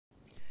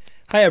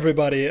Hi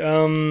everybody.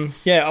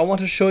 I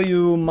want to show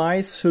you my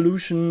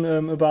solution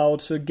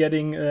about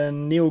getting a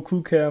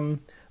NeoCoolcam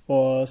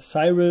or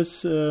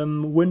Cyrus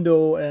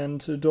window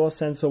and door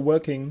sensor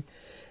working,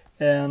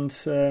 and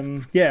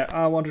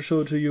I want to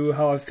show to you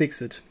how I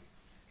fix it.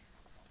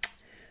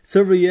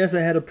 Several years I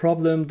had a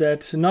problem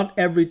that not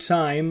every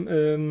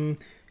time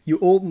you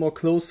open or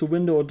close the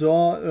window or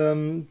door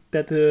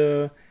that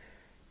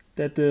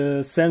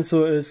the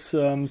sensor is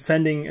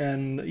sending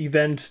an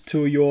event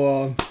to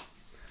your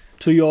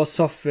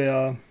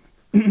software.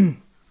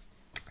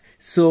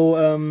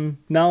 So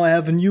now I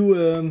have a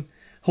new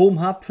home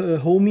hub,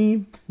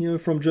 Homey,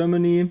 from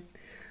Germany.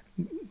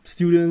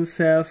 Students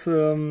have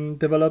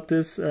developed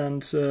this,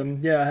 and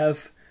I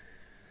have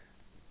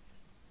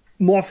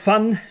more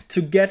fun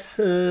to get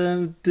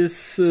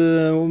this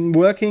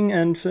working.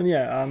 And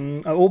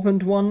I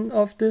opened one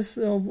of this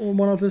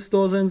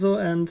door sensor,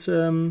 and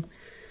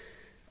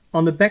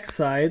on the back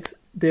side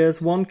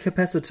there's one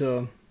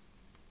capacitor.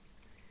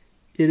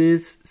 It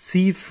is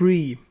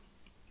C3.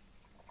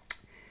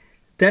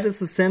 That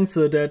is a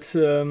sensor that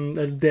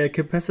the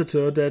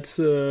capacitor that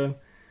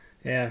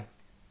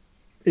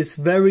is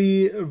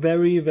very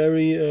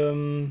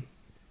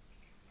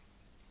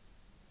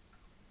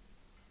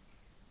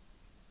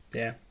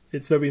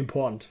it's very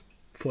important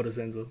for the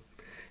sensor.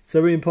 It's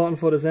very important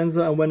for the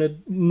sensor, and when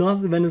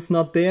it's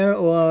not there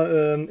or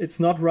it's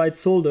not right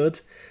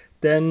soldered,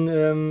 then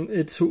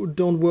it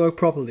don't work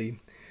properly.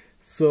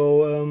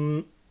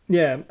 So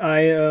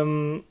I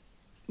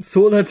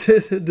soldered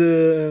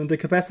the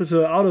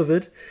capacitor out of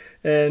it,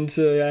 and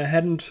I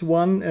hadn't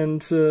one,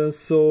 and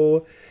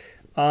so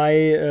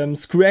I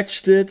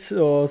scratched it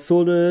or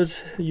soldered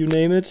it, you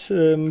name it,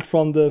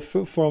 from the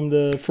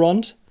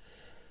front.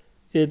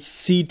 It's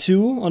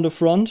C2 on the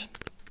front,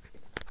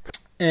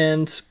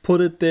 and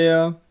put it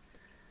there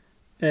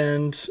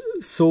and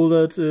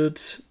soldered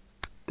it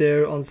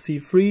there on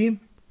C3.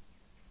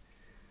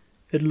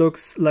 It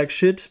looks like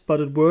shit, but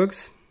it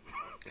works.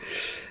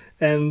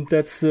 And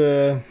that's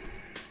the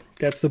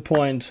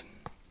point.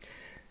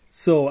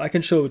 So I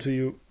can show it to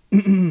you.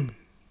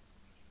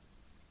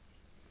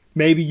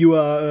 Maybe you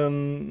are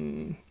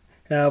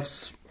have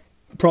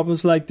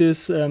problems like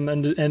this,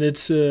 and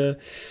it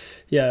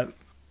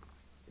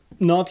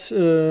not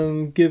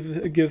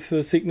give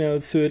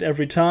signals to it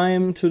every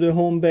time to the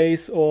home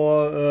base,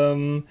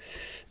 or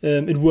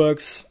it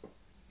works.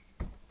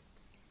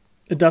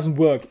 It doesn't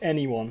work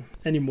anymore.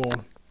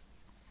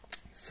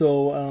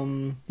 So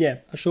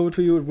I show it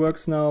to you. It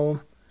works now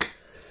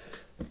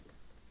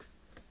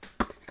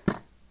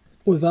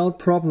without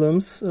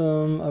problems.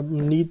 I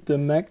need the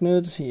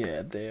magnet.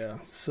 There.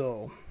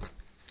 So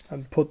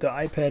I put the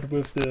iPad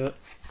with the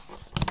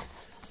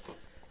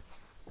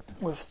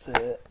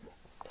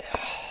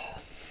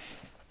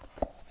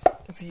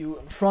view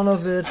in front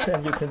of it,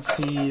 and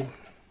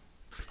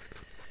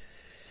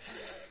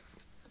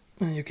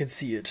you can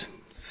see it.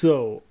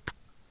 So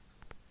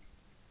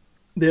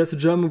there's a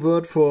German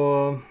word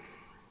for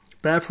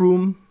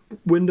bathroom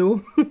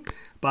window,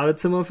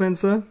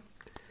 Badezimmerfenster.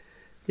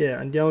 Yeah,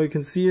 and now you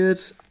can see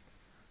it.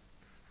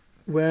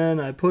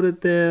 When I put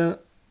it there,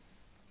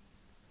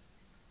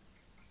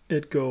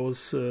 it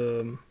goes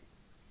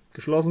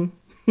geschlossen.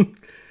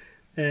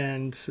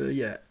 And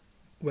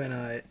when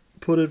I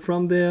put it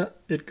from there,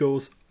 it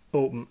goes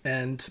open.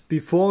 And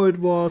before it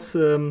was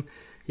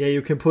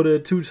you can put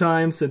it 2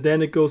 times and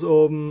then it goes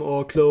open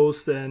or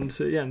closed, and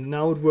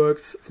now it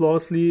works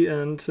flawlessly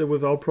and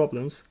without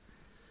problems.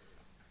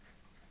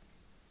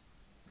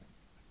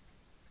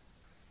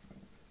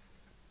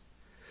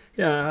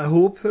 I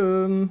hope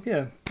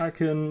I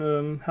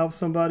can help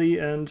somebody,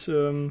 and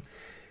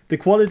the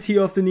quality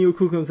of the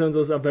NeoCoolcam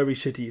sensors are very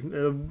shitty.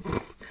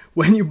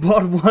 When you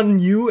bought one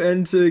new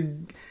and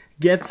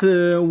get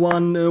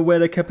one where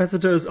the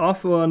capacitor is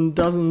off or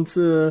doesn't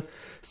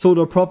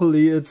solder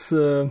properly, it's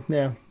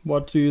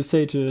what do you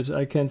say to it?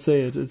 I can't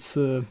say it. It's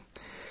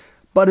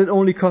but it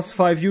only costs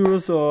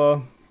 €5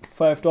 or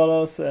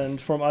 $5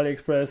 and from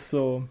AliExpress,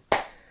 so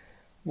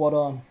what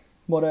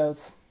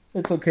else?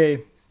 It's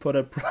okay for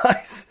that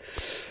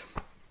price.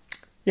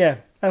 I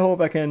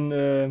hope I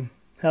can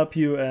help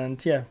you,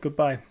 and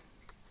goodbye.